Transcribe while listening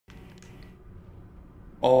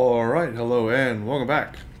Alright, hello and welcome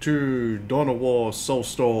back to Dawn of War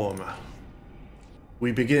Soulstorm.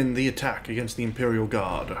 We begin the attack against the Imperial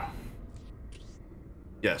Guard.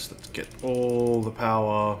 Yes, let's get all the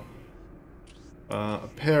power. A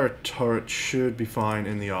pair of turrets should be fine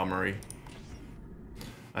in the armory.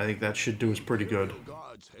 I think that should do us pretty good.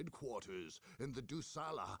 Guard's headquarters in the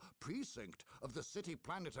Dusala precinct of the city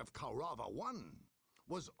planet of Kaurava 1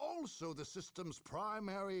 was also the system's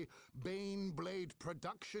primary Baneblade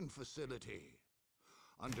production facility.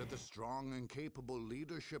 Under the strong and capable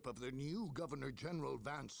leadership of the new Governor General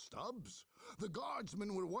Vance Stubbs, the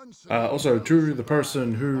guardsmen were once also, to the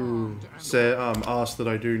person who said asked that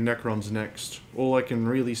I do Necrons next, all I can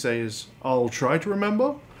really say is I'll try to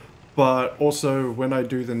remember, but also when I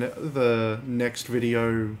do the next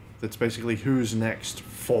video that's basically who's next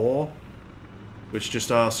for, which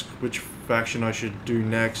just asks which faction I should do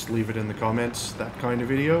next, leave it in the comments, that kind of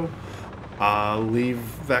video.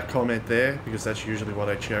 Leave that comment there, because that's usually what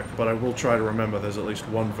I check, but I will try to remember there's at least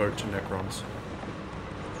one vote to Necrons.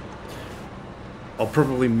 I'll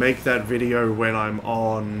probably make that video when I'm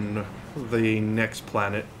on the next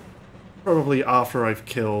planet. Probably after I've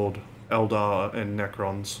killed Eldar and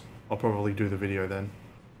Necrons. I'll probably do the video then.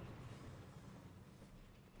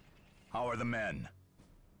 How are the men?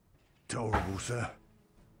 Tolerable, sir.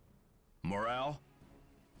 Morale?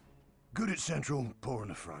 Good at central, poor in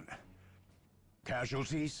the front.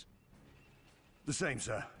 Casualties? The same,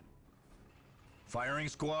 sir. Firing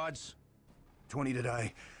squads? 20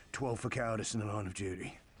 today, 12 for cowardice in the line of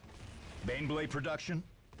duty. Baneblade production?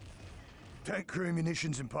 Tank crew,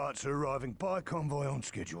 munitions and parts are arriving by convoy on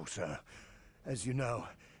schedule, sir. As you know,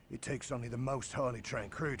 it takes only the most highly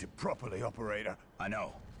trained crew to properly operate a... I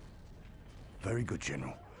know. Very good,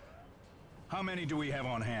 General. How many do we have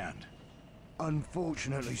on hand?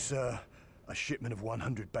 Unfortunately, sir, a shipment of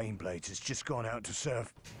 100 Baneblades has just gone out to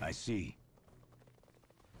serve. I see.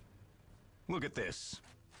 Look at this.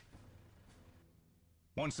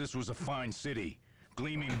 Once this was a fine city,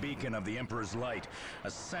 gleaming beacon of the Emperor's light,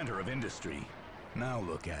 a center of industry. Now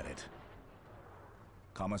look at it.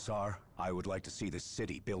 Commissar, I would like to see this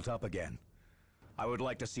city built up again. I would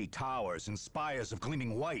like to see towers and spires of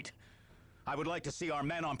gleaming white. I would like to see our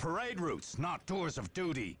men on parade routes, not tours of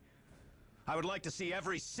duty. I would like to see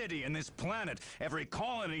every city in this planet, every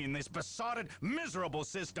colony in this besotted, miserable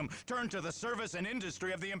system turn to the service and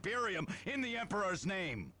industry of the Imperium in the Emperor's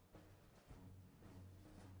name.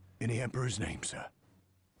 In the Emperor's name, sir.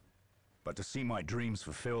 But to see my dreams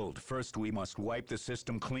fulfilled, first we must wipe the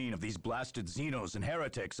system clean of these blasted Xenos and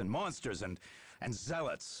heretics and monsters and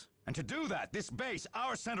zealots. And to do that, this base,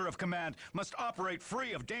 our center of command, must operate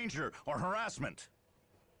free of danger or harassment.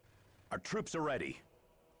 Our troops are ready.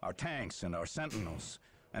 Our tanks and our sentinels.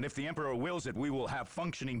 And if the Emperor wills it, we will have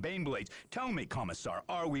functioning Baneblades. Tell me, Commissar,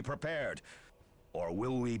 are we prepared? Or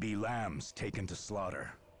will we be lambs taken to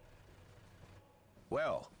slaughter?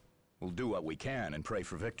 Well, we'll do what we can and pray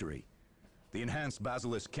for victory. The enhanced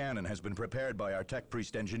Basilisk cannon has been prepared by our tech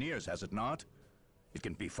priest engineers, has it not? It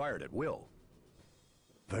can be fired at will.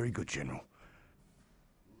 Very good, General.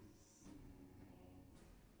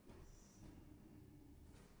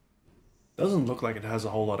 Doesn't look like it has a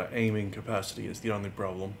whole lot of aiming capacity is the only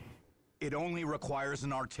problem. It only requires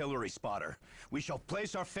an artillery spotter. We shall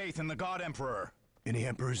place our faith in the God Emperor. In the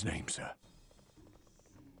Emperor's name, sir.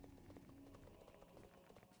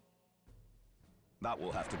 That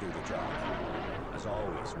will have to do the job. As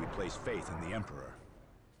always, we place faith in the Emperor.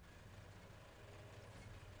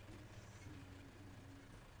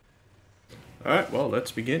 Alright, well,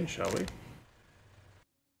 let's begin, shall we?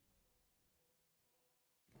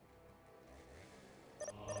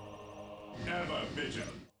 Ever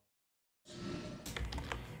vigilant.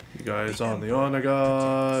 You guys on the honor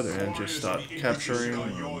guard and just start capturing.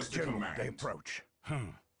 General, they approach.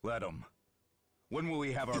 Let 'em. When will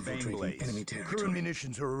we have our Baneblades? Crew and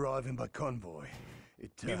munitions are arriving by convoy.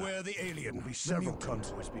 Beware the alien. Will be several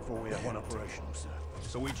convoys before we have one operational, sir.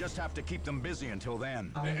 So we just have to keep them busy until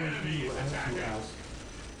then. The enemy is attacking us.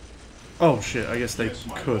 Oh shit, I guess they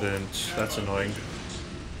couldn't. That's annoying.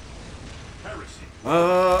 Heresy.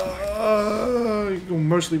 You'll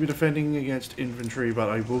mostly be defending against infantry, but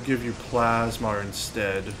I will give you plasma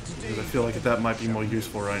instead, because I feel like that might be more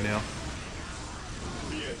useful right now.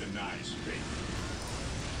 Fear denies faith.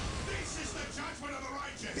 This is the judgment of the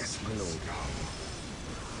righteous. Yes, my lord.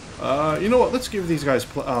 You know what? Let's give these guys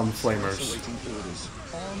flamers.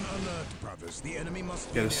 On alert, brothers. The enemy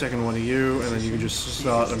must Get a second one of you, and then you can just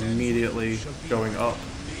start immediately going up.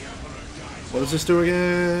 What does this do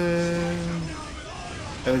again?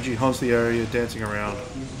 Energy haunts the area, dancing around.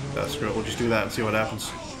 That's good. We'll just do that and see what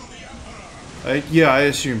happens. Yeah, I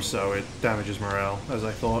assume so. It damages morale, as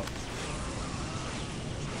I thought.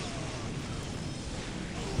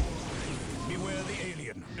 Beware the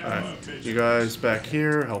alien. Alright, you guys back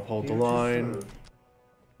here, help hold the line.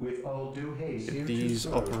 With all due haste, Get here these to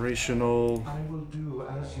serve. operational. I will do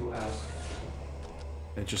as you ask.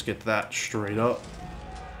 And just get that straight up.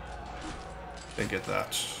 And get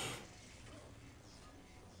that.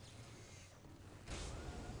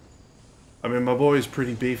 I mean, my boy is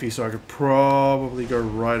pretty beefy, so I could probably go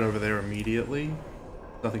right over there immediately.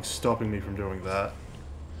 Nothing's stopping me from doing that.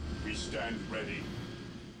 We stand ready.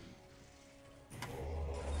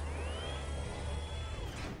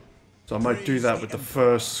 So I might do that with the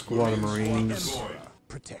first squad of Marines.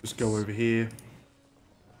 Just go over here.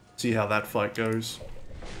 See how that fight goes.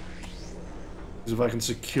 Because if I can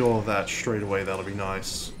secure that straight away, that'll be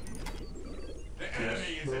nice. The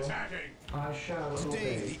enemy is attacking. I shall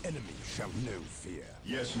Today obey. the enemy shall know fear.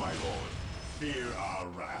 Yes, my lord. Fear our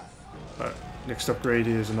wrath. Alright, next upgrade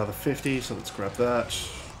is another 50, so let's grab that.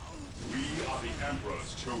 We are the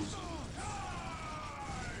Emperor's chosen.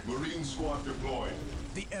 Marine squad deployed.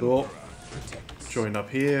 The Cool. Emperor protects. Join up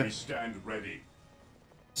here. We stand ready.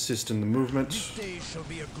 Assist in the movement. This day shall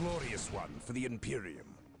be a glorious one for the Imperium.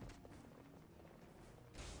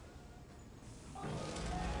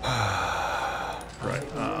 Right,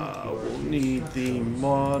 we'll need the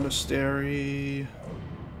monastery.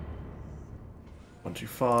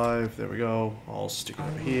 125, there we go. I'll stick it I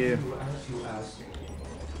over will here. do as you ask.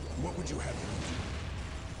 What would you have?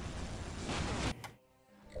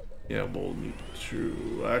 Yeah, we'll need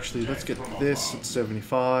to... Actually, let's get this at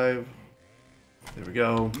 75. There we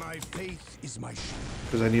go. My faith is my shield.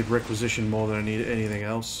 Because I need requisition more than I need anything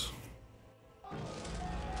else.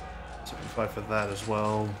 75 for that as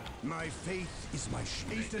well. My faith is my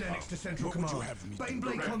shield. Eastern Annex to Central What would Command. you have me do?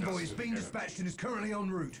 Baneblade convoy is being dispatched and is currently en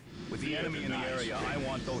route. With the enemy in the area, I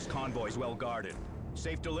want those convoys well guarded.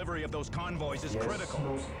 Safe delivery of those convoys is Yes, critical.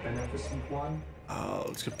 most beneficent one.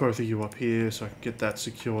 Let's get both of you up here so I can get that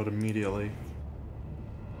secured immediately.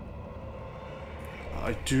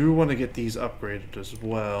 I do want to get these upgraded as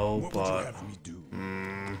well, What would you but... have me do? You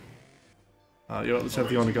know what, let's have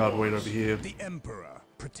the Honor Guard wait over here. The Emperor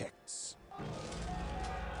protects.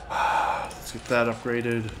 Let's get that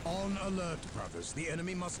upgraded. On alert, brothers. The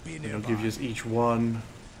enemy must be And I'll nearby. give you each one.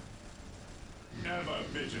 Ever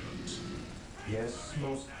vigilant. Yes,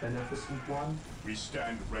 most beneficent one. We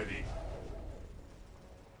stand ready.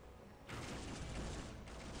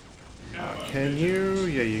 Can you?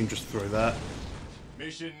 Yeah, you can just throw that.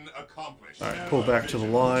 Mission accomplished. Alright, pull back to the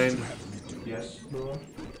line. Yes, Lord.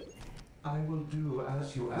 I will do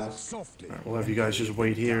as you Walk ask. softly. Alright, we'll have you guys just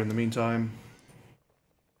wait here in the meantime.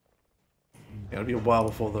 Yeah, it'll be a while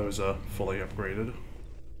before those are fully upgraded.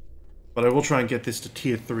 But I will try and get this to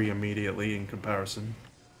tier 3 immediately in comparison.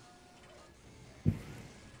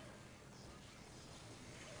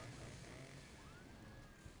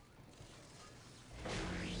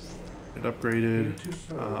 Get upgraded.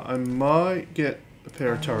 I might get a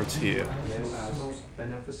pair of turrets here. Yes, most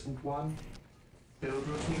beneficent one. Build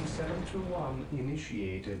routine 721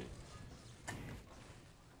 initiated.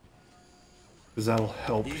 Because that'll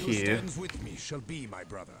help He who here. stands with me shall be my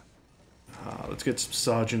brother. Let's get some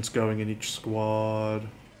sergeants going in each squad.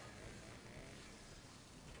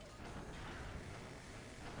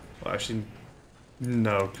 Well, actually,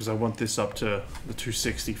 no, because I want this up to the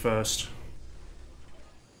 260 first.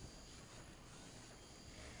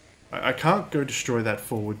 I can't go destroy that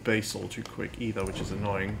forward base all too quick either, which is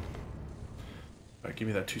annoying. Alright, give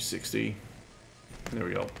me that 260. There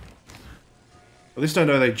we go. At least I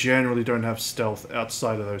know they generally don't have stealth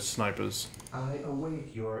outside of those snipers. I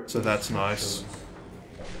await your So that's nice.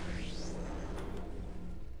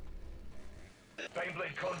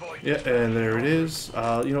 Yeah, and there it is.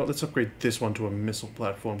 You know what, let's upgrade this one to a missile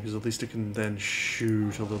platform, because at least it can then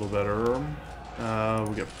shoot a little better.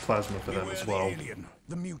 We'll get plasma for them Beware as the well. alien,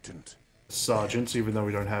 the mutant. Sergeants, even though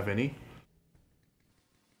we don't have any.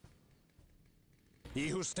 He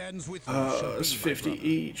who stands with me shall It's be my 50 brother.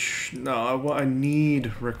 each. No, I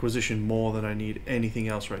need requisition more than I need anything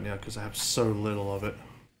else right now, because I have so little of it.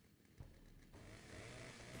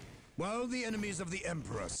 While the enemies of the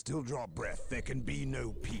Emperor still draw breath, there can be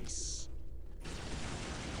no peace.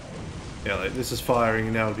 Yeah, like, this is firing,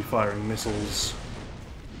 and now it'll be firing missiles.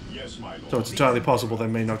 Yes, my lord. So it's entirely possible they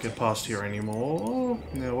may not get past here anymore.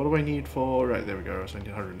 Now, what do I need for... Right, there we go. So I need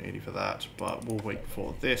 180 for that, but we'll wait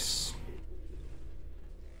for this.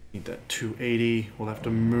 Need that 280. We'll have to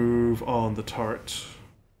move on the turret.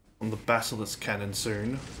 On the Basilisk cannon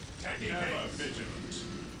soon. Ever vigilant.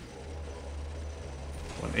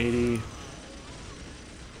 180.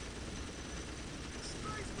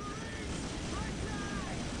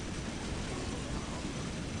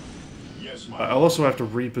 Yes, my I'll also have to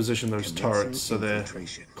reposition those Commencing turrets so they're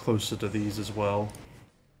infiltration. closer to these as well.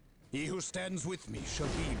 He who stands with me shall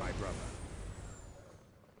be my brother.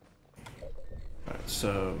 Alright,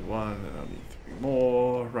 so one, and I'll need 3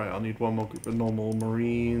 more. Right, I'll need 1 more group of normal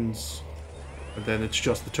Marines. And then it's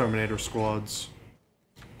just the Terminator squads.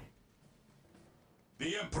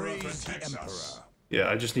 The Emperor Praise the protects Emperor. us. Yeah,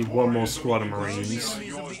 I just need 1 more squad of While the Marines.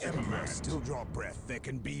 enemies of the Emperor still draw breath, there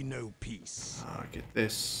can be no peace. Get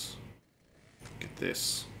this. Get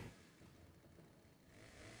this.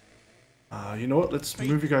 You know what? Let's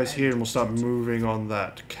move you guys here and we'll start moving on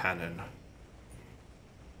that cannon.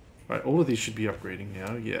 Right, all of these should be upgrading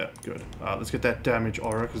now. Yeah, good. Let's get that damage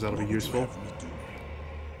aura because that'll be useful.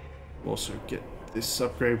 We'll also get this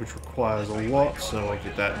upgrade which requires a lot, so I'll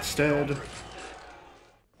get that instead.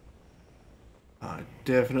 I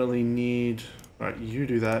definitely need... Right, you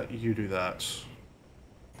do that, you do that.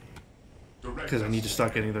 Because I need to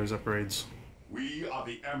start getting those upgrades. We are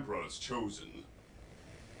the Emperor's chosen.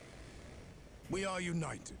 We are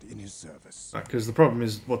united in his service. Because the problem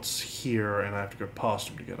is what's here, and I have to go past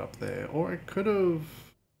him to get up there. Or I could have...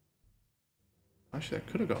 Actually, I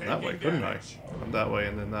could have gone that way, couldn't I? Gone that way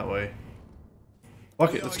and then that way.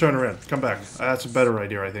 Fuck it, let's turn around. Come back. That's a better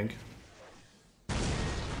idea, I think.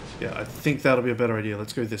 Yeah, I think that'll be a better idea.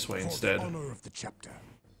 Let's go this way instead. For the honor of the chapter.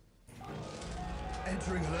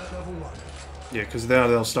 Entering alert level 1. Yeah, because now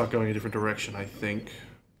they'll start going a different direction, I think.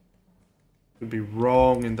 Could be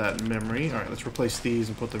wrong in that memory. Alright, let's replace these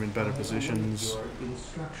and put them in better positions. Your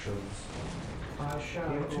instructions. I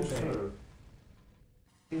shall obey.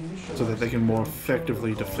 So that they can more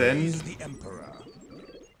effectively defend. Praise the Emperor.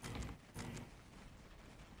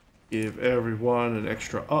 Give everyone an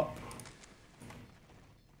extra up.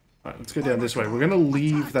 Alright, let's go down this way. We're going to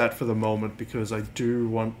leave that for the moment because I do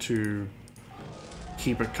want to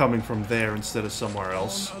keep it coming from there instead of somewhere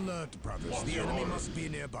else. On alert, brothers. The enemy must be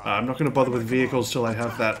nearby. I'm not going to bother with vehicles till I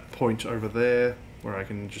have that point over there where I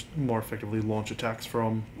can just more effectively launch attacks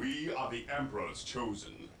from. We are the Emperor's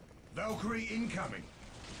chosen. Valkyrie incoming.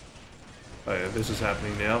 Oh yeah, this is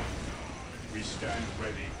happening now. We stand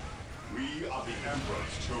ready. We are the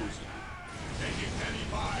Emperor's chosen. Taking any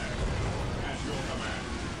fire. At your command.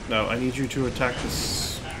 No, I need you to attack the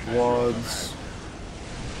squads.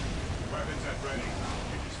 Weapons at ready.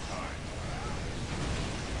 It is time.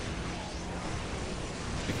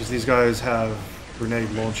 Because these guys have grenade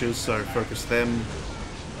launchers, so focus them.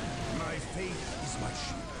 My faith is my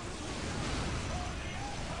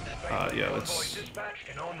shield. Yeah, let's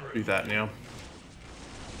do that now.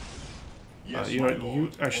 Yes, You know what,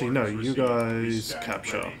 you actually no, you guys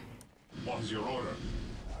capture. What is your order?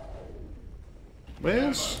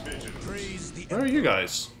 Where are you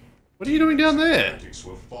guys? What are you doing down there?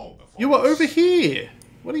 Will fall before You are over here!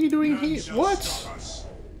 What are you doing None here? shall What? stop us.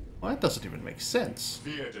 Well, that doesn't even make sense.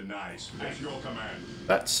 Fear denies. At your command.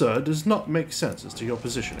 That, sir, does not make sense as to your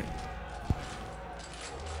positioning.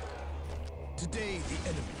 Today the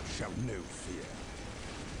enemy shall know fear.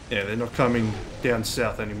 Yeah, they're not coming down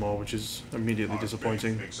south anymore, which is immediately Our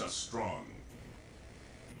disappointing. faith makes us strong.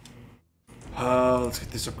 Let's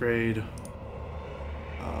get this upgrade.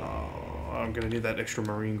 I'm gonna need that extra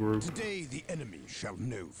marine group. Today the enemy shall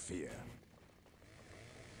know fear.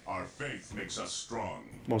 Our faith makes us strong.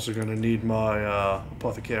 I'm also gonna need my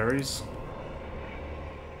apothecaries.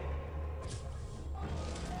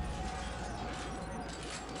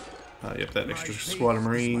 Yep, that extra squad of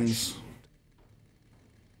marines.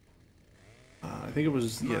 I think it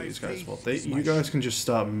was, yeah, these guys. Well, you guys can just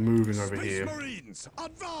start moving over here. Marines,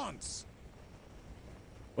 advance!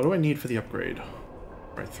 What do I need for the upgrade?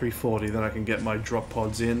 Right, 340, then I can get my drop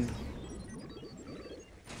pods in.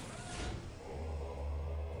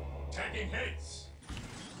 Taking hits.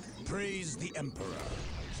 Praise the Emperor.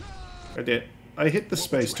 I did. I hit the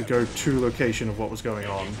space to go to location of what was going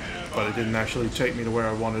on, but it didn't actually take me to where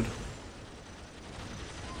I wanted.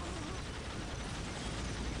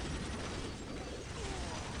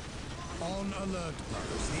 On alert,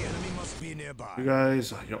 brothers. The enemy must be nearby. You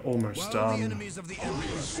guys, you're almost While the done. enemies of the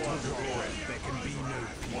Emperor still draw breath, there can be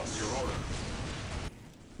no peace.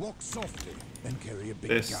 Walk softly and carry a big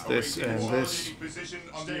This, gun. this, and this. Position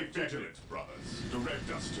on the vigilant, brothers.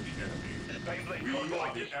 Direct us to the enemy. We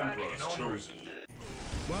are the Emperor's chosen.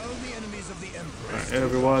 While the enemies of the Emperor Right,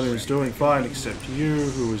 everyone is doing fine except you,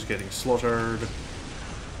 who is getting slaughtered.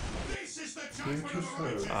 This is the judgment of the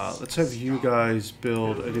righteous. Let's have you guys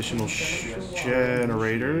build additional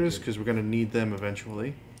generators, because we're going to need them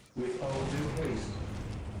eventually. With all due haste.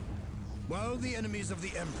 While the enemies of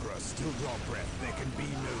the Emperor still draw breath, there can be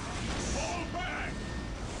no peace. Fall back.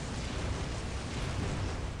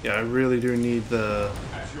 Yeah, I really do need the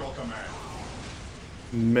At your command.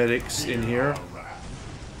 medics in here.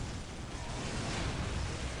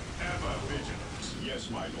 Ever vigilant. Yes,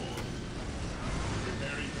 my lord.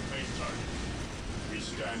 Preparing to face target. We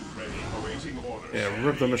stand ready, awaiting orders. Yeah,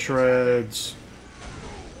 rip them to shreds.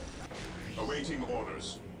 Awaiting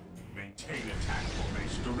orders. Maintain attack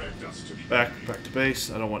formation. Direct us to the Back to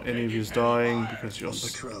base. I don't want any of you dying because you're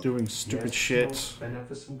doing stupid Yes, shit. most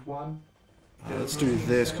beneficent one. Let's do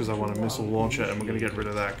this because I want a missile launcher, and we're gonna get rid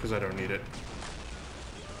of that because I don't need it.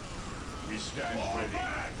 We stand ready.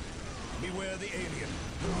 Beware the alien.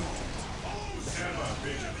 Ever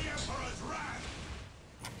vigilant.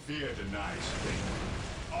 Fear denies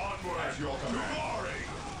faith. Onward at your command. Glory.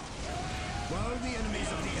 While the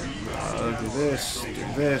enemies of the Emperor Do this. Do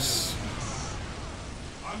this.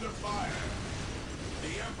 Under fire.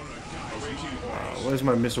 The Emperor guides awaiting orders. Where's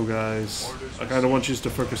my missile guys? I kind of want you to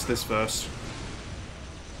focus this first.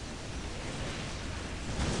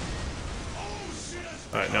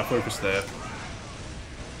 Alright, now focus there.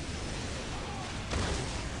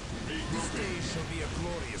 This day shall be a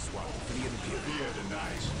glorious one for the Imperial. Fear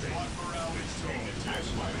denies faith. Maintain attack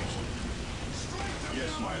formation.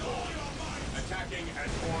 Yes, my lord. Attacking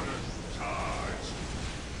at order. Charge.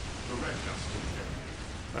 Direct us to the enemy.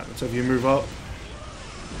 Alright, let's have you move up.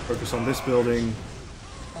 Focus on this building.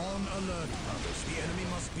 On alert, brothers. The enemy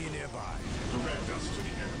must be nearby. Direct us to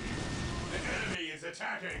the enemy. The enemy is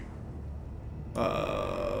attacking.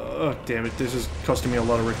 Oh, damn it. This is costing me a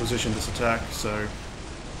lot of requisition, this attack, so...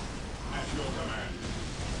 At your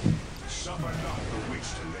command. Suffer not the witch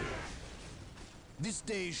to live. This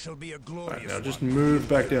day shall be a glorious Alright, now one. just move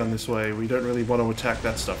back down this way. We don't really want to attack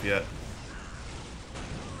that stuff yet.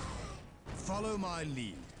 Follow my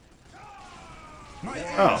lead. Oh,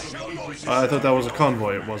 I thought that was a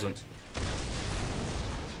convoy. It wasn't.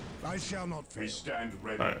 I shall not We fail. stand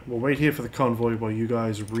ready. Alright, we'll wait here for the convoy while you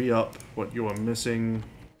guys re-up what you are missing.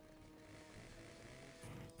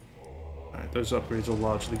 Alright, those upgrades are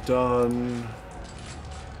largely done.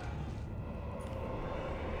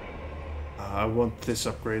 I want this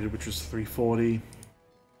upgraded, which was 340.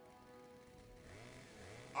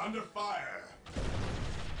 Under fire.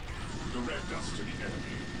 Direct us to the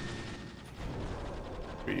enemy.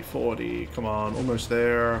 340, come on, almost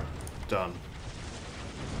there. Done.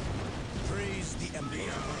 Praise the Emperor.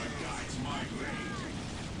 Guides my blade.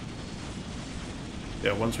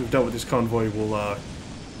 Yeah, once we've dealt with this convoy, we'll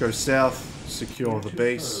go south, secure the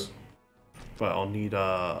base. But I'll need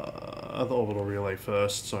other orbital relay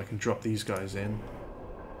first, so I can drop these guys in.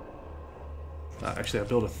 Actually, I'll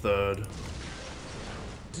build a third.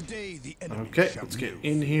 Today the enemy Okay, shall let's get live.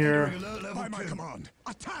 in here. By my command,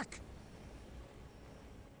 attack!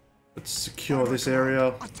 Let's secure this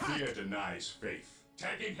area. Fear denies faith.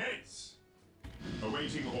 Tagging heads.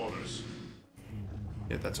 Awaiting orders.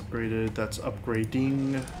 Yeah, that's upgraded. That's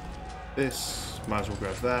upgrading. This. Might as well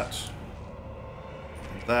grab that.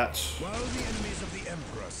 And that. While the enemies of the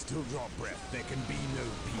Emperor still draw breath, there can be no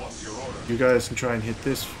peace. Your order. You guys can try and hit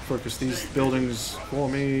this. Focus these buildings for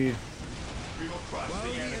me. We will crush While the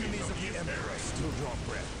the enemy enemies from of the Emperor still draw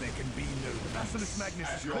breath, there can be no peace. Basilisk Magnus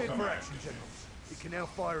At is your cleared for command. action, General. It can now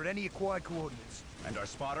fire at any acquired coordinates. And our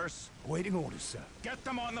spotters? Waiting orders, sir. Get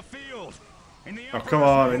them on the field! In the Oh, come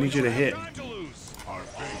on, I need you to hit. Time to lose. Our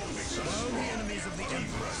faith makes us While the strong. enemies of the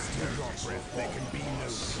Emperor still draw breath, there can be no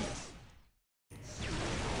peace.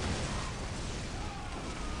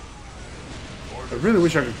 I really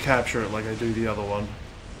wish I could capture it like I do the other one.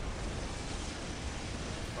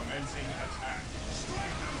 Commencing attack.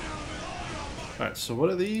 Alright, so what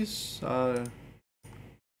are these?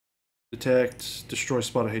 Detect, destroy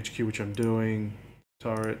spotter HQ, which I'm doing.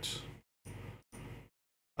 Turret.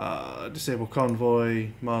 Disable convoy,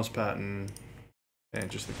 Mars pattern, and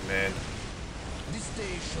just the command. This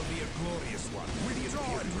day shall be a glorious one.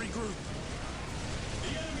 Withdraw and regroup.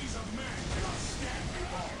 The enemies of man cannot stand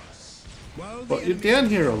before us. While the But you're enemies down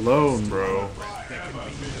of here the alone, bro. there can be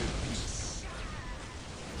no peace.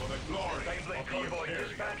 For the glory of the Imperial.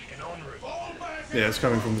 Fall back. Yeah, it's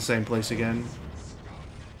coming from the same place again.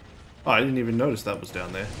 Oh, I didn't even notice that was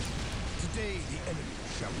down there. Today the enemy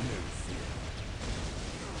shall know fear.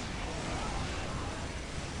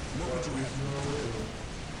 What would you have?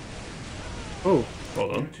 Oh,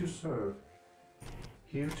 hold Here on. to serve.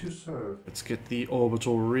 Here to serve. Let's get the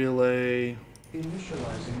orbital relay.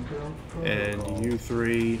 Initializing ground protocol. And you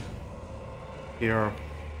three here.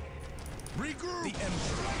 Regroup! The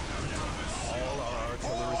Emperor. All our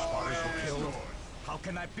artillery spotters were killed? How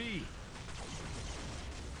can that be?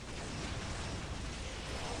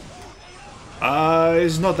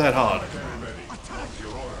 It's not that hard.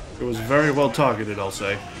 It was very well targeted, I'll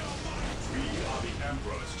say. We are the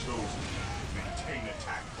Emperor's chosen. Maintain attack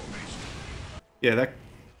Yeah, that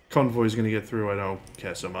convoy is going to get through. I don't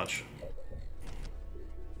care so much.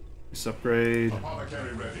 This upgrade.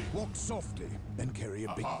 Apothecary ready. Walk softly and carry a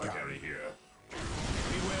big gun. Apothecary here.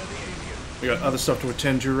 Beware the alien. We got other stuff to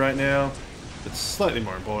attend to right now. It's slightly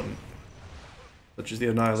more important. Such as the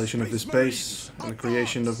annihilation of this base and the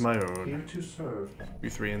creation of my own. Here to serve. You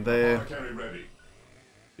three in there. Apothecary ready.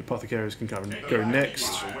 The apothecaries can come and go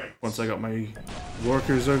next. Once I got my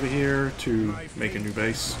workers over here to make a new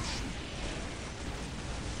base.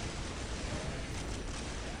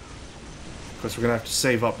 Of course, we're gonna have to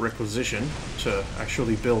save up requisition to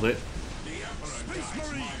actually build it. The Emperor Space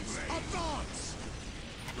guides Marines, my blade. advance!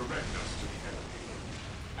 Direct us to the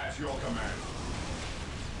enemy. At your command.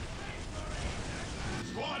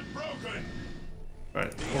 Squad broken.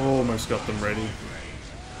 Alright, almost got them ready.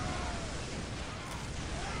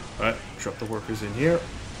 Alright, drop the workers in here.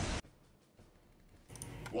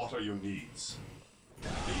 What are your needs? The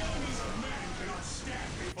enemy's command cannot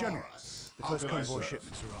stand before General, us. the first How can I convoy serve?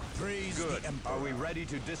 shipments arrived. Praise Good. the Emperor. Are we ready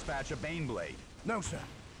to dispatch a Baneblade? No, sir.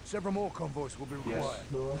 Several more convoys will be Yes, required.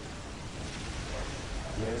 Lord.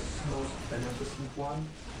 Yes, most beneficent one.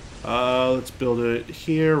 Let's build it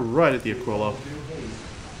here, right at the Aquila. Do haste.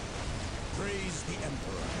 Praise the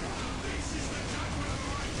Emperor.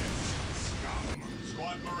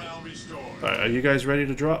 Squad morale restored. Alright, are you guys ready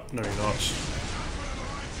to drop? No, you're not.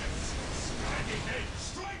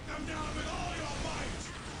 Strike them down with all your might.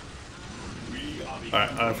 We are the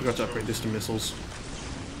Alright, I forgot to upgrade this to missiles.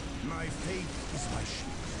 My faith is my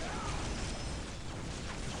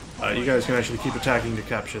shield. You guys can actually keep attacking to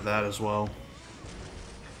capture that as well.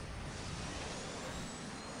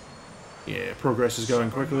 Yeah, progress is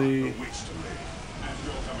going quickly. Which to live. At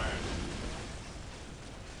your command.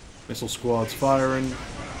 Missile squad's firing.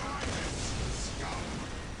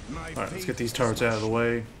 My Alright, let's faith get these turrets out of the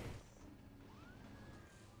way.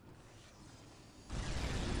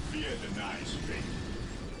 Fear denies faith.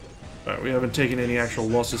 Alright, we haven't taken any actual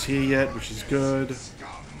losses here yet, which is good. Scum.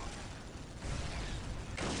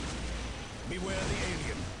 Beware the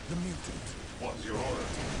alien, the mutant. What's your order?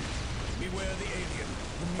 Beware the alien,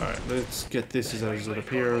 the mutant. Alright, let's get this as it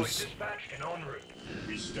appears.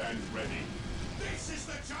 We stand ready. This is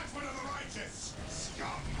the judgment of the righteous. Scum.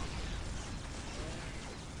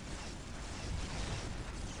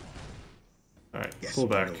 Alright, pull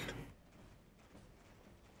back.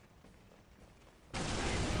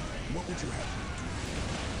 What would you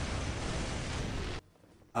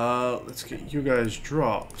have? Let's get you guys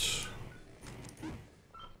dropped.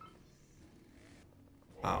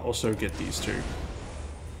 Also get these two.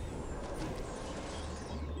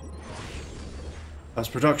 That's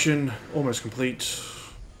production, almost complete.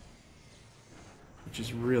 Which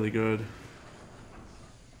is really good.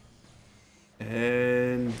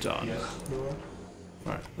 And done. Yes, Lord.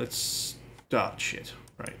 Alright, let's start shit.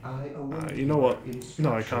 Right. I await You know what? your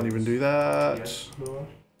No, I can't even do instructions. that. Yes, Lord.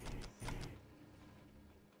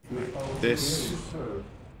 With all This. here to serve.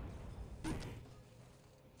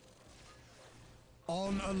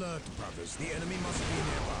 On alert, brothers. The enemy must be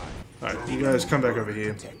nearby. Alright, you guys come back over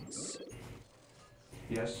here.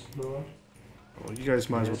 Yes, Lord. Well, you guys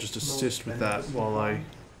might as well just assist with that while I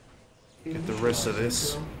get the rest of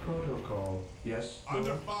this. Protocol. Yes, Under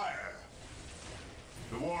Lord. fire.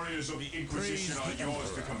 The warriors of the Inquisition are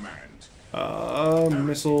yours to command.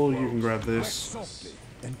 Missile, you can grab Walk this. softly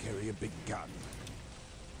and carry a big gun.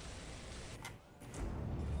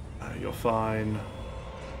 You're fine.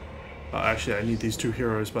 Actually, I need these two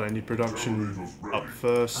heroes, but I need production up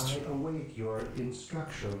first. I await your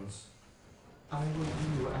instructions. I will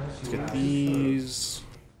do as Let's you get ask. these.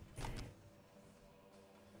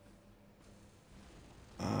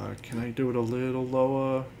 Can I do it a little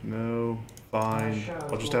lower? No. Fine.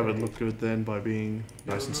 I'll just have it look good then by being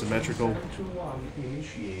nice and symmetrical. 7-1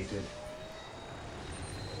 initiated.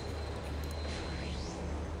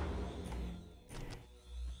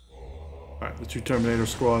 Alright, the two Terminator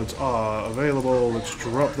squads are available. Let's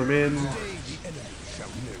drop them in. Today the enemy shall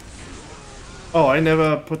know. Oh, I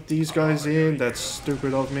never put these guys in. That's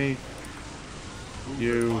stupid of me.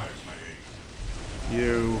 You.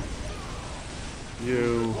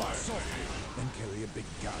 Walk softly and carry a big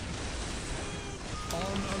gun. On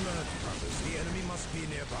alert, brothers. The enemy must be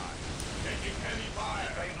nearby. Taking heavy fire.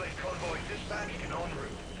 Baneblade convoy dispatched and en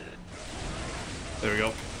route. There we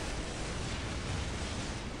go.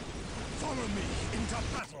 Follow me into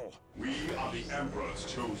battle. We are the Emperor's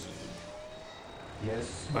chosen.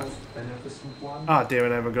 Yes, most beneficent one. Ah, damn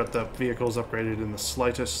it, I haven't got the vehicles upgraded in the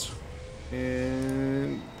slightest.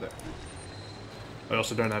 And there. I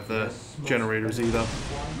also don't have the generators either. My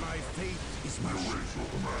faith is my shield.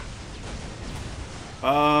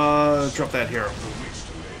 Drop that here.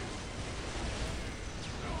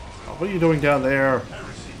 Oh, what are you doing down there?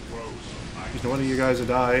 One of you guys are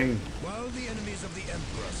dying. While the enemies of the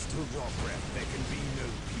Emperor still draw breath, there can be no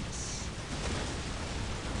peace.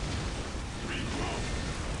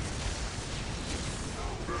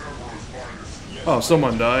 Oh,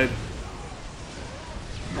 someone died.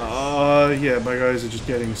 Yeah, my guys are just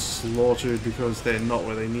getting slaughtered because they're not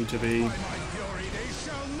where they need to be. By my fury, they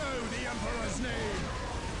shall know the Emperor's name.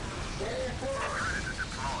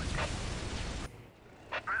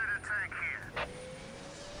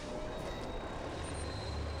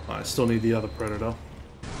 I still need the other predator.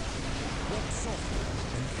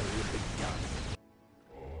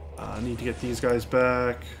 I need to get these guys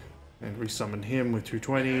back and resummon him with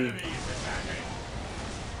 220.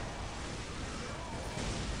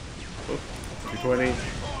 Oh, 220.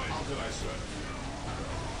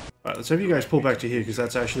 Alright, let's have you guys pull back to here because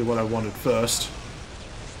that's actually what I wanted first.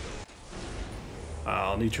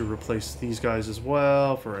 I'll need to replace these guys as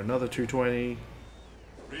well for another 220.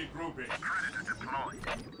 Regrouping.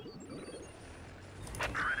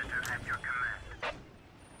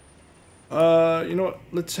 You know what?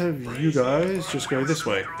 Let's have you guys just go this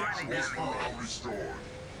way.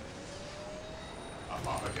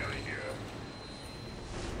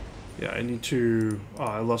 Yeah, I need to... Oh,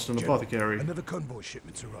 I lost an apothecary. Another convoy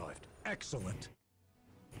shipment's arrived. Excellent.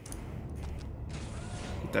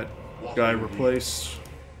 Get that guy replaced.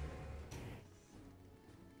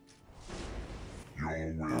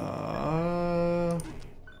 I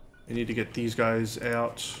need to get these guys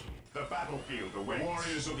out. The battlefield awaits.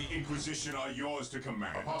 Warriors of the Inquisition are yours to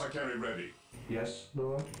command. Apothecary ready. Yes,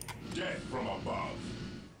 Lord. Death from above.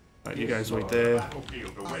 Alright, you guys wait there.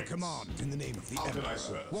 Battlefield I awaits. command in the name of the How can I Emperor.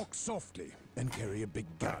 serve? Walk softly and carry a big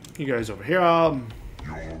gun. You guys over here. Your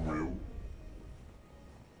will.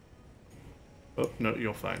 Oh, no,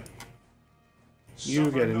 you're fine. You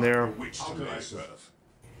get in there. How can I serve?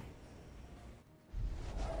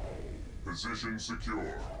 Position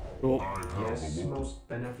secure. Cool. Yes, most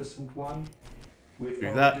beneficent one. With Do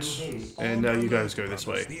all that. due haste. And now you guys go this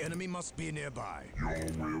way. The enemy must be nearby. Your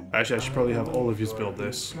will. Actually, I should probably have all of you build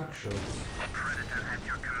this.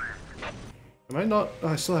 Am I not? Oh,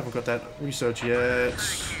 I still haven't got that research yet.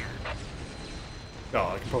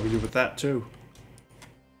 Oh, I can probably do with that too.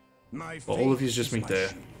 My Well, all of faith you just is meet my there.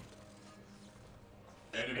 shield.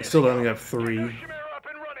 I still only have 3. Chimera up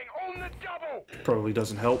and running on the double. Probably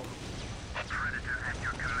doesn't help.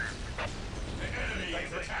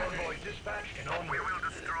 Faithless convoy dispatched and on. We will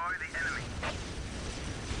destroy the enemy.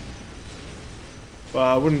 Well,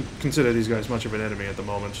 I wouldn't consider these guys much of an enemy at the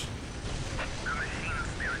moment. The machine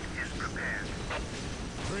spirit is prepared.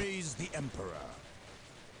 Praise the Emperor.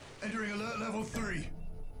 Entering alert level 3.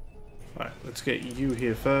 Alright, let's get you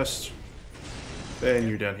here first. Then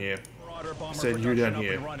you down here. Said you down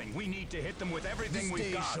here. We need to hit them with everything This we've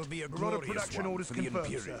day got. shall be a A lot of glorious production one orders for the confirmed,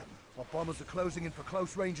 Imperial. sir. Our bombers are closing in for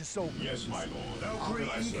close range assault. Yes, my lord. How Valkyrie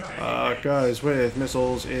can I serve? incoming. Guys with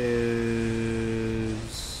missiles is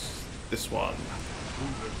this one. Who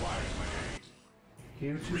requires my aid?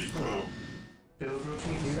 Here to serve. Build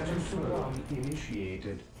routine 721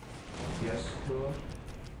 initiated. Yes, Lord.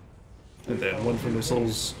 And then one for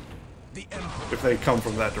missiles. The Emperor. If they come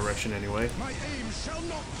from that direction anyway. My aim shall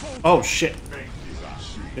not fall. Oh shit!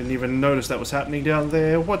 Didn't even notice that was happening down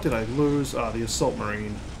there. What did I lose? Ah, the assault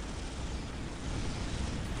marine.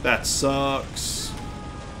 That sucks.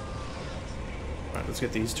 Alright, let's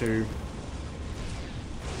get these two.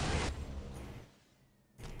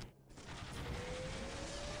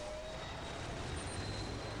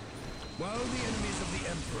 While the enemies of the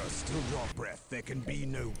Emperor still draw breath, there can be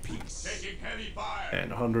no peace. Taking heavy fire.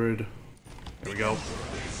 And 100. There we go.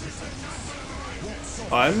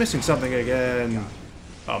 Oh, I'm missing something again.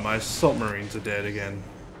 Oh, my assault marines are dead again.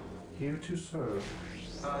 Here to serve.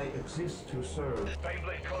 I exist to serve.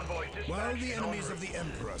 Beyblade convoy dispatched. While the and en enemies route. of the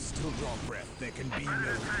Emperor still draw breath, there can be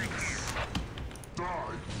no peace. Die!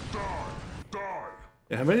 Die! Die!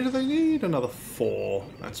 Yeah, how many do they need? Another 4.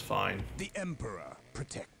 That's fine. The Emperor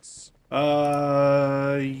protects.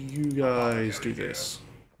 You guys do this.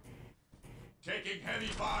 Taking heavy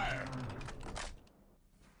fire.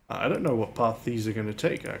 I don't know what path these are going to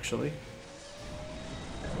take, actually.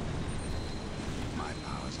 My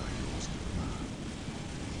powers are yours.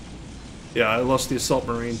 Yeah, I lost the assault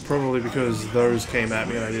marine, probably because those came at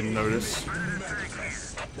me and I didn't notice.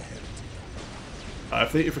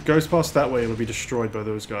 If it goes past that way, it'll be destroyed by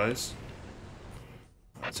those guys.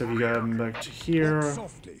 Let's have you go back to here.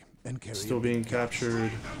 Softly and carry Still a being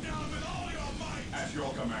captured. At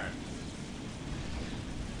your command.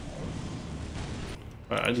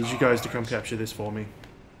 I need you guys to come capture this for me.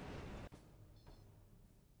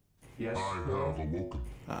 Yes, I have Lord. awoken.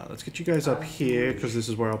 Let's get you guys up here, because this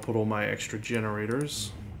is where I'll put all my extra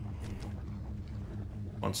generators.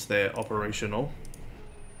 Once they're operational.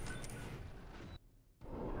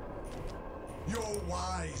 Your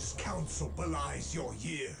wise counsel belies your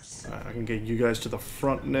years. I can get you guys to the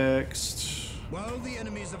front next. While the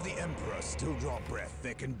enemies of the Emperor still draw breath,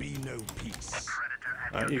 there can be no peace.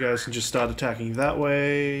 You guys can just start attacking that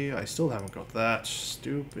way. I still haven't got that.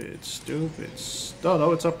 Stupid, stupid. Oh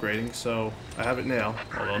no, it's upgrading, so I have it now.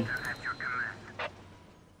 Hold on.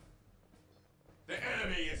 The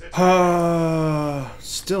enemy is attacking.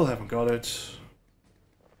 Still haven't got it.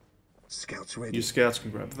 Scouts ready. You scouts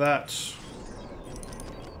can grab that.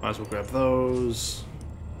 Might as well grab those.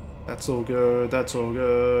 That's all good, that's all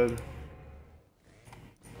good.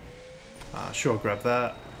 Sure, grab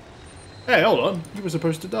that. Hey, hold on. You were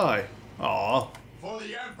supposed to die. Aw. For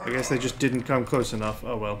the Emperor. I guess they just didn't come close enough.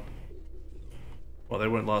 Oh well. Well, they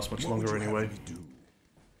won't last much What would longer you have anyway. me do?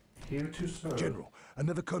 Here to serve. General,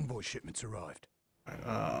 another convoy shipment's arrived.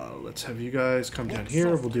 Let's have you guys come down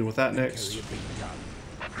here. We'll deal with that next. Carry a big gun.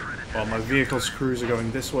 While my vehicle's crews are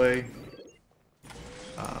going this way.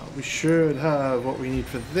 We should have what we need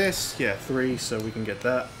for this. Yeah, 3, so we can get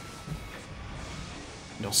that.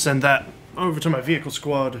 And I'll send that over to my vehicle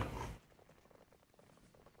squad.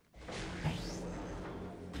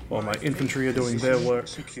 While my infantry are doing their work.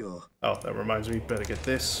 Secure. Oh, that reminds me, better get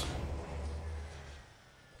this.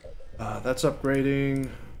 That's upgrading.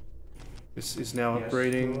 This is now Yes,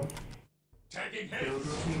 upgrading. Lord. Taking Build hit.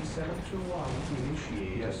 routine 721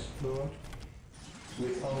 initiate. Yes, Lord.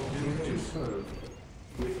 With all due haste.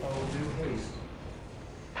 With all due haste.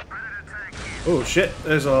 Oh shit,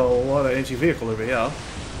 there's a lot of anti-vehicle over here.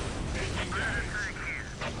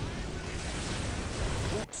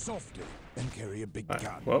 Walk softly and carry a big Alright,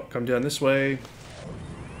 gun. well, come down this way.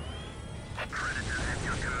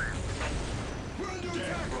 We're under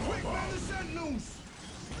attack! Quick, man the sentinels!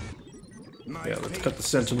 Yeah, let's cut the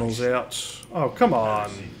sentinels out. Oh, come on.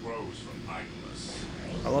 Grows from idleness.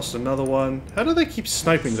 I lost another one. How do they keep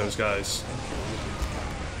sniping those guys?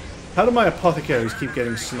 How do my apothecaries keep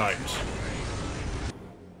getting sniped?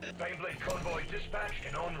 Baneblade convoy dispatched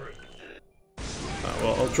and en route.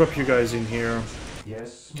 Well, I'll drop you guys in here.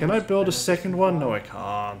 Yes. Can I build a second one? No, I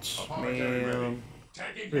can't. Man,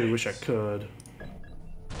 Taking really hit. wish I could.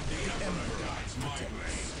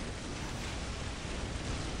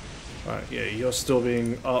 Alright, yeah, you're still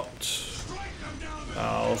being upped.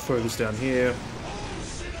 I'll throw this down here.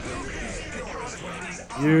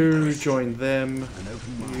 You join them.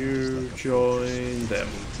 You join them.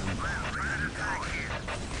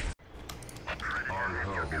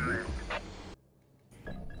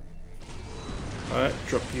 Alright,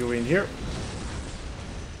 drop you in here.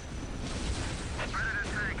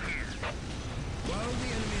 While the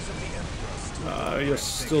enemies of the Emperor still You're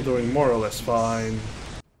still doing more or less fine.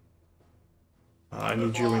 I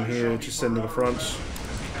need you in here to send to the front.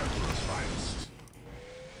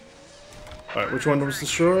 Alright, which one was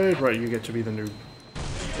destroyed? Right, you get to be the new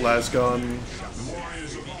lasgun. The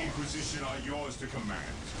warriors of the Inquisition are yours to command.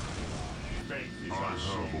 Faith is our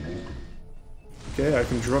shield. Okay, I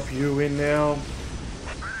can drop you in now.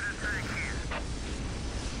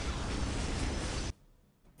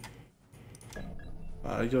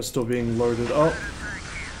 You're still being loaded up.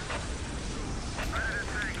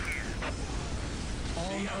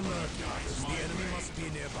 on alert, guys. The enemy must be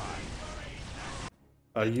nearby.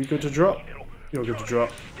 Are you good to drop? You're good to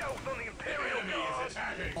drop. Stealth on the Imperial guard.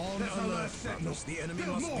 On alert, Sentinels. The enemy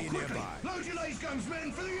must be nearby. Load your laser guns,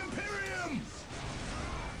 men, for the Imperium!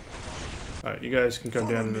 Alright, you guys can come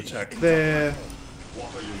down and attack there.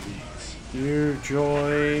 What are your needs? You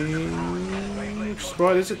join... Which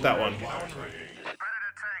squad is it? That one.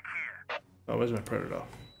 Oh, where's my Predator?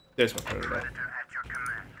 There's my Predator.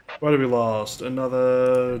 What have we lost?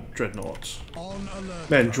 Another Dreadnought. On alert.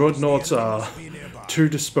 Man, guys. Dreadnoughts The enemy are must be nearby. too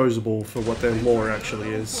disposable for what their lore actually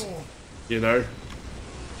is. You know?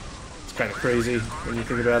 It's kind of crazy when you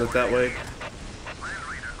think about it that way.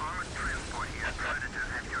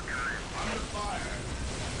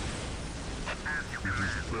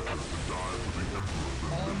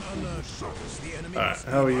 On alert, guys. The enemy Alright, must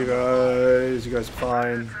be how are you guys? You guys are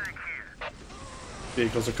fine.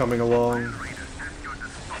 Vehicles are coming along.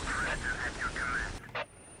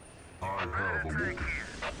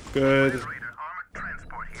 Good.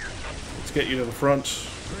 Let's get you to the front.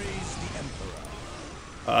 praise the Emperor.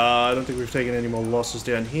 I don't think we've taken any more losses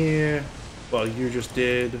down here. Well, you just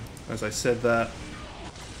did, as I said that.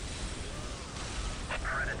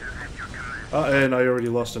 And I already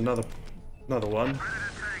lost another one.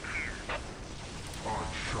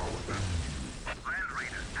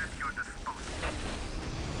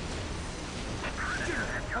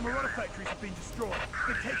 Strata factories have been destroyed.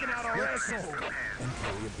 They've taken out our air support. And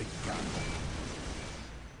carry a big gun.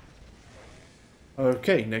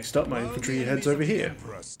 Okay, next up, my infantry heads over here.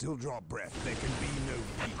 Emperor still draw breath. There can be no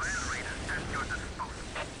peace.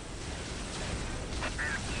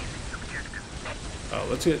 Oh,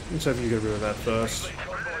 let's have you get rid of that first.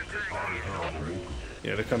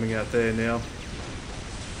 Yeah, they're coming out there now.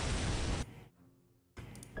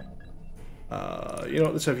 You know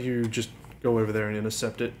what, let's have you just go over there and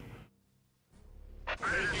intercept it.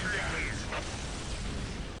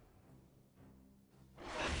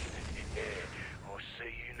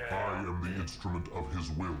 I am the instrument of his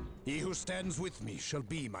will. He who stands with me shall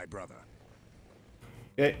be my brother.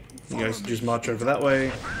 Okay, you guys just march over that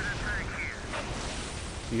way.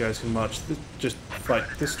 You guys can march, just fight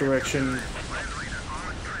this direction.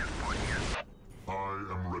 I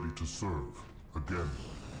am ready to serve again.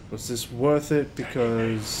 Was this worth it?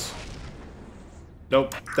 Because...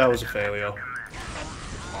 Nope, that was a failure.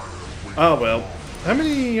 Oh well. How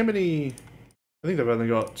many... I think they've only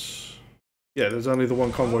got... Yeah, there's only the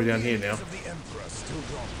one convoy down here now.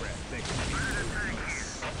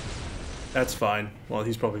 That's fine. Well,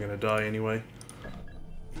 he's probably going to die anyway.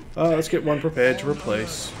 Let's get one prepared to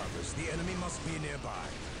replace.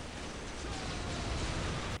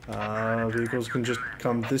 Vehicles can just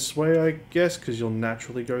come this way, I guess, because you'll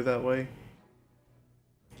naturally go that way.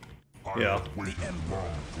 Yeah.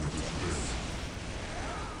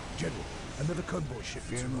 General, another convoy ship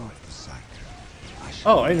is arrived.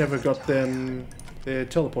 Oh, I never got them their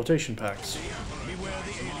teleportation packs.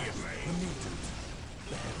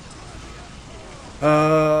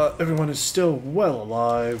 Everyone is still well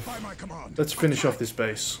alive. Let's finish off this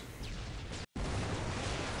base.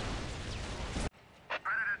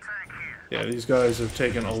 Yeah, these guys have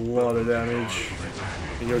taken a lot of damage.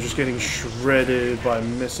 And you're just getting shredded by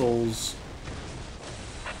missiles.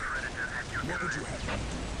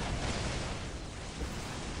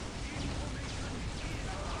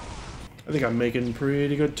 I think I'm making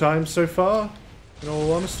pretty good time so far, in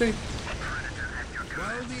all honesty.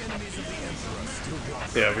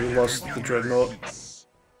 Yeah, we lost the Dreadnought.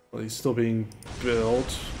 Well, he's still being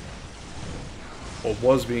built. Or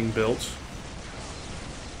was being built.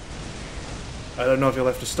 I don't know if he'll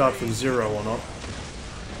have to start from 0 or not.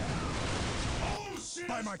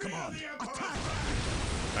 By my command, attack!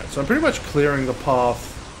 Alright, so I'm pretty much clearing the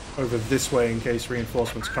path over this way in case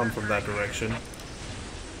reinforcements come from that direction.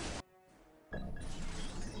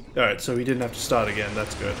 Alright, so he didn't have to start again,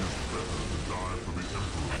 that's good.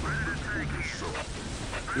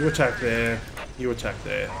 You attack there, you attack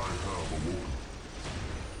there.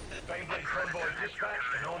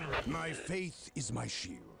 My faith is my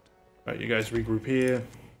shield. Alright, you guys regroup here.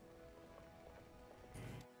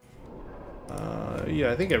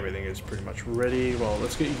 Yeah, I think everything is pretty much ready. Well,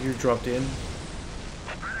 let's get you dropped in.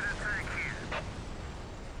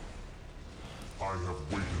 I have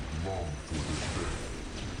waited long for this day.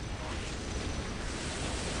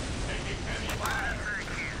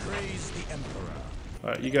 Praise the Emperor.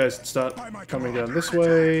 Alright, you guys start coming down this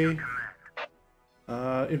way.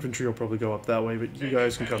 Infantry will probably go up that way, but you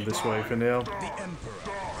guys can come this way for now. The Emperor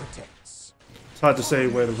protects. It's hard to say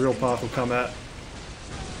where the real path will come at.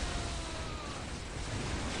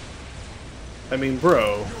 I mean,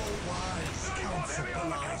 bro.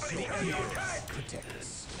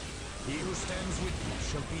 Protects. He who stands with me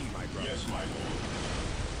shall be my brother. Yes, my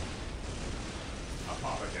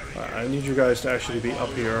lord. I need you guys to actually be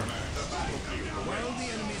up here. While the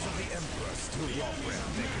enemies of the Emperor still walk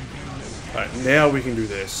around, there can be no... Alright, now we can do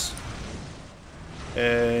this.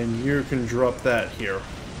 And you can drop that here.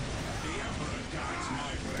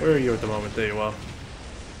 Where are you at the moment? There you are.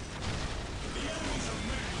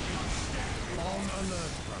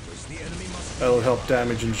 That'll help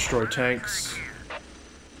damage and destroy tanks.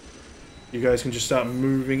 You guys can just start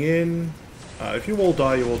moving in. If you all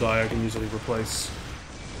die, you all die. I can easily replace.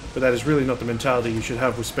 But that is really not the mentality you should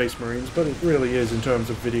have with Space Marines, but it really is in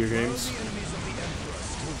terms of video games.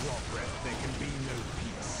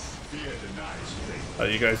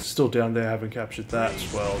 You guys are still down there, haven't captured that.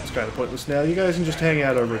 Well, it's kind of pointless now. You guys can just hang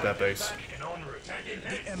out over at that base.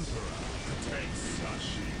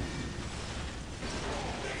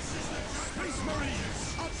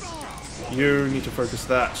 You need to focus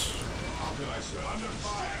that.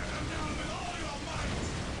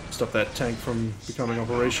 Stop that tank from becoming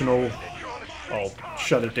operational. I'll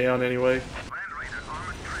shut it down anyway.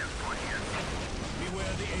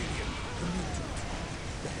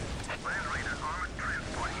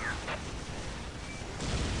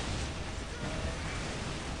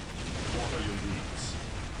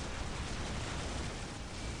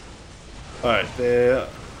 Alright, they're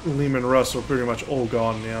Lehman Russ are pretty much all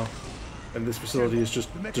gone now, and this facility is just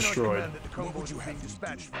The mechanized destroyed. command that the convoys have been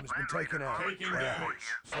dispatched from has been taken out. Taking damage.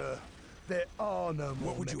 Sir, there are no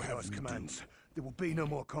more mechanized commands. There will be no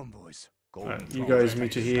more convoys. Alright, you guys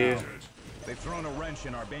meet to here. They've thrown a wrench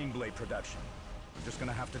in our Baneblade production. We're just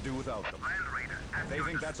gonna have to do without them. They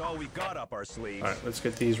think that's all we've got up our sleeves. Alright, let's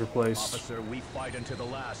get these replaced. Officer, we fight until the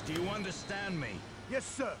last. Do you understand me? Yes,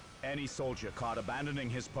 sir. Any soldier caught abandoning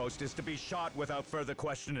his post is to be shot without further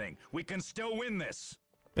questioning. We can still win this.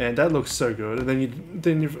 Man, that looks so good. And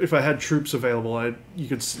then if I had troops available,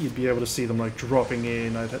 you'd be able to see them like dropping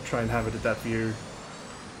in. I'd try and have it at that view.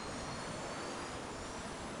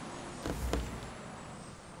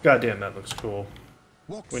 Goddamn, that looks cool.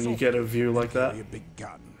 When you get a view like that.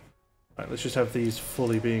 Alright, let's just have these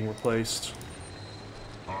fully being replaced.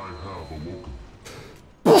 I have awoken.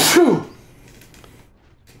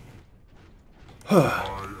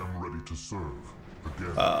 I am ready to serve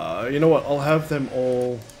again. You know what? I'll have them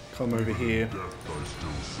all come over here. Death I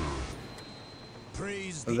still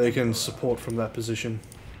serve. And they can support from that position.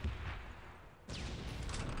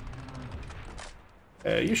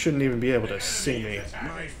 You shouldn't even be able to see me.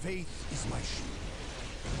 My faith is my shield.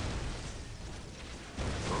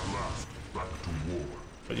 At last, back to war.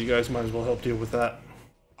 But you guys might as well help deal with that.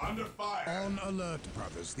 Under fire. On alert,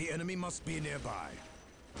 brothers. The enemy must be nearby.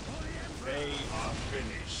 They are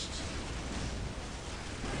finished.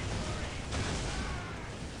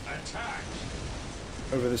 Attack.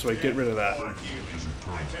 Over this way, get rid of that. I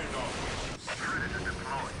turned off.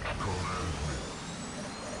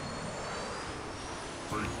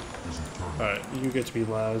 Fate is eternal. Alright, you get to be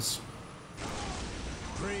Laz.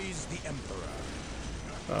 Praise the Emperor.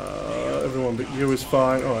 Everyone but you is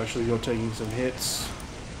fine. Oh, actually, you're taking some hits.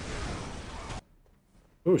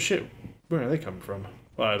 Oh shit, where are they coming from?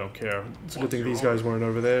 Well, I don't care. It's a good thing these guys weren't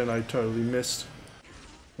over there and I totally missed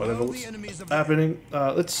whatever's happening.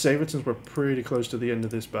 Let's save it since we're pretty close to the end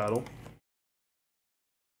of this battle.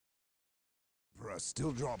 For us,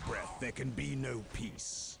 still draw breath. There can be no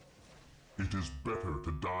peace. It is better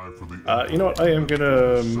to die for the You know what? I am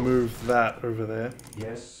gonna move that over there.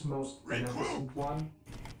 Yes, most beneficent one.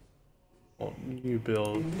 Well, you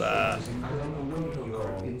build that.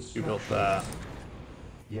 You build that.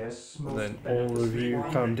 Yes, And most then all of you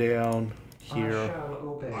come down here. I shall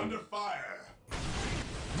obey. Under fire.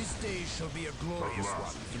 This day shall be a glorious one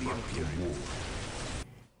for the Imperial.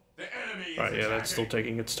 The enemy is Alright, yeah, that's still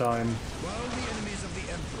taking its time. While the enemies of the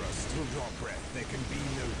Emperor still draw breath, there can be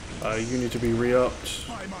no peace. You need to be re-upped.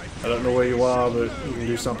 I don't know where you are, but you can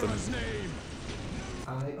do something.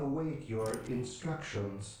 I await your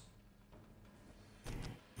instructions.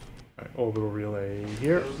 Alright, orbital relay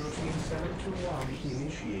here. Routine 721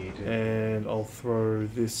 initiated. And I'll throw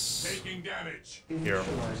this taking damage. here.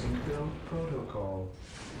 Initializing build protocol.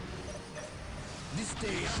 This day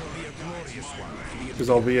shall be a glorious one for the Because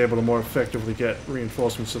I'll be able to more effectively get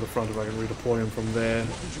reinforcements to the front if I can redeploy them from there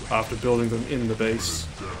after building them in the base.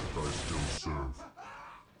 Death I still serve.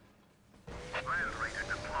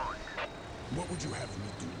 What would you have me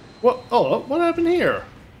do? What? Oh, what happened here?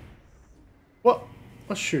 What?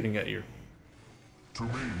 What's shooting at you? To me,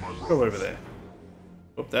 my brother. Go over there.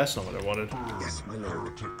 Oh, that's not what I wanted. Yes, my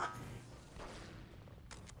lord. Heretic.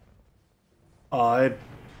 I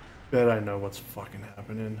bet I know what's fucking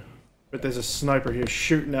happening. But there's a sniper here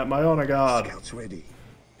shooting at my honor guard. Scouts ready.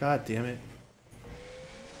 God damn it.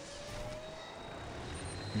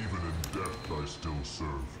 Even in death I still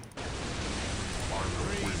serve.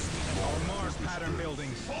 Our Mars pattern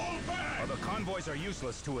buildings. Well, the convoys are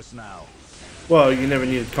useless to us now. Well, you never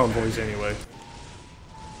needed convoys anyway.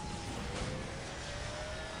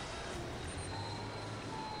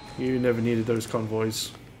 You never needed those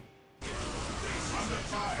convoys. Yes,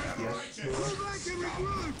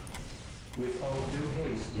 Lord. With all due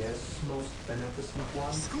haste, yes, most beneficent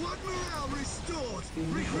one. Squad morale restored.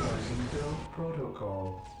 Initializing build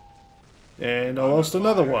protocol. And I lost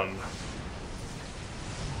another one.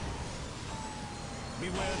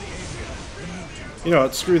 Beware the Adrian. You know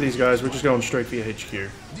what, screw these guys, we're just going straight for your HQ.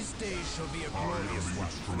 This day shall be a glorious one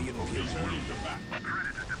for the Imperial.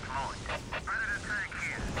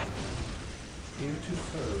 Here to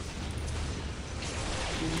serve.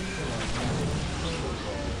 Initializing build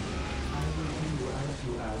protocol. I will do as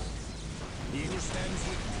you ask. He who stands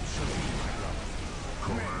with me shall be my brother.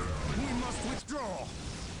 We must withdraw.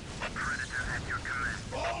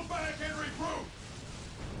 Fall back and regroup.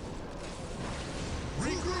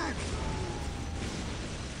 Regroup.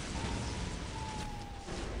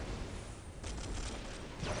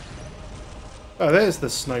 Oh, there's the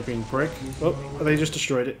sniping prick. Oh, they just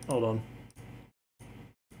destroyed it. Hold on.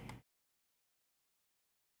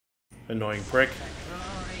 Annoying prick.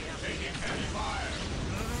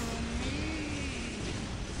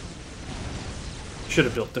 Should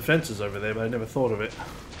have built defenses over there, but I never thought of it.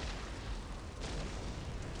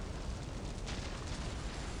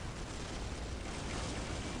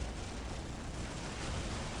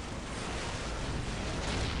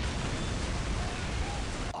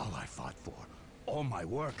 All I fought for, all my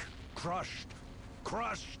work, crushed.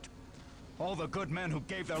 Crushed! All the good men who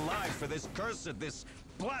gave their lives for this cursed, this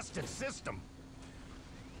blasted system.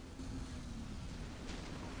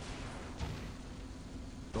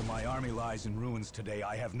 Though my army lies in ruins today,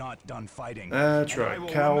 I have not done fighting. That's right.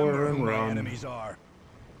 Cower and run. My enemies are.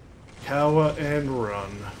 Cower and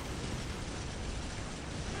run.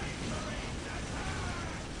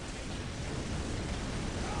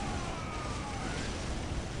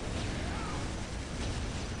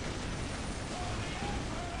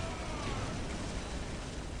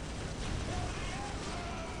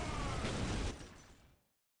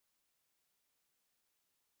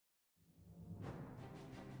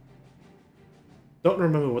 Don't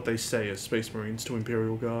remember what they say as Space Marines to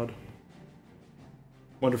Imperial Guard.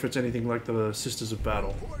 Wonder if it's anything like the Sisters of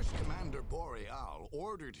Battle. Force Commander Boreal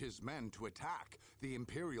ordered his men to attack the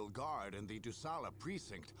Imperial Guard in the Dusala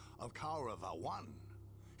precinct of Kaurava 1.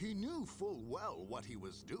 He knew full well what he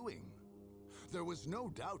was doing. There was no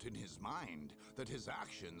doubt in his mind that his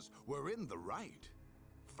actions were in the right.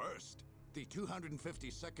 First, the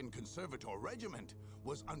 252nd Conservator Regiment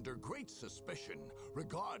was under great suspicion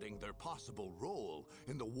regarding their possible role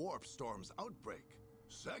in the Warp Storm's outbreak.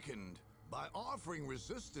 Second, by offering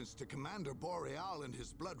resistance to Commander Boreal and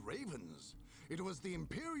his Blood Ravens, it was the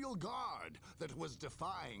Imperial Guard that was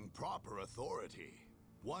defying proper authority.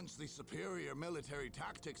 Once the superior military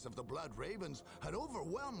tactics of the Blood Ravens had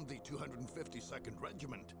overwhelmed the 252nd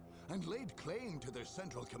Regiment and laid claim to their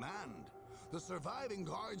central command, the surviving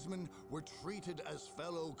guardsmen were treated as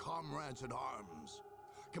fellow comrades in arms.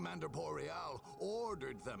 Commander Boreal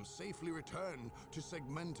ordered them safely return to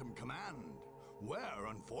Segmentum Command, where,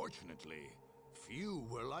 unfortunately, few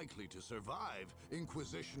were likely to survive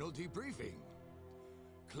Inquisitional debriefing.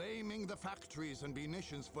 Claiming the factories and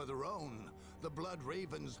munitions for their own, the Blood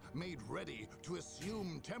Ravens made ready to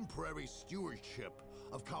assume temporary stewardship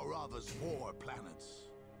of Kaurava's 4 planets.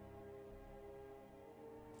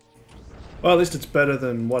 Well, at least it's better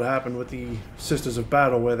than what happened with the Sisters of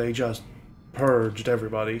Battle, where they just purged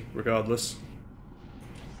everybody, regardless.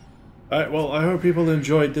 Alright, well, I hope people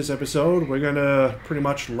enjoyed this episode. We're gonna pretty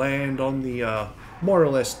much land on the more or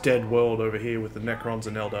less dead world over here with the Necrons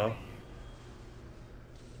and Eldar.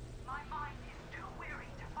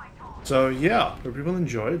 So yeah, hope people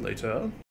enjoyed. Later.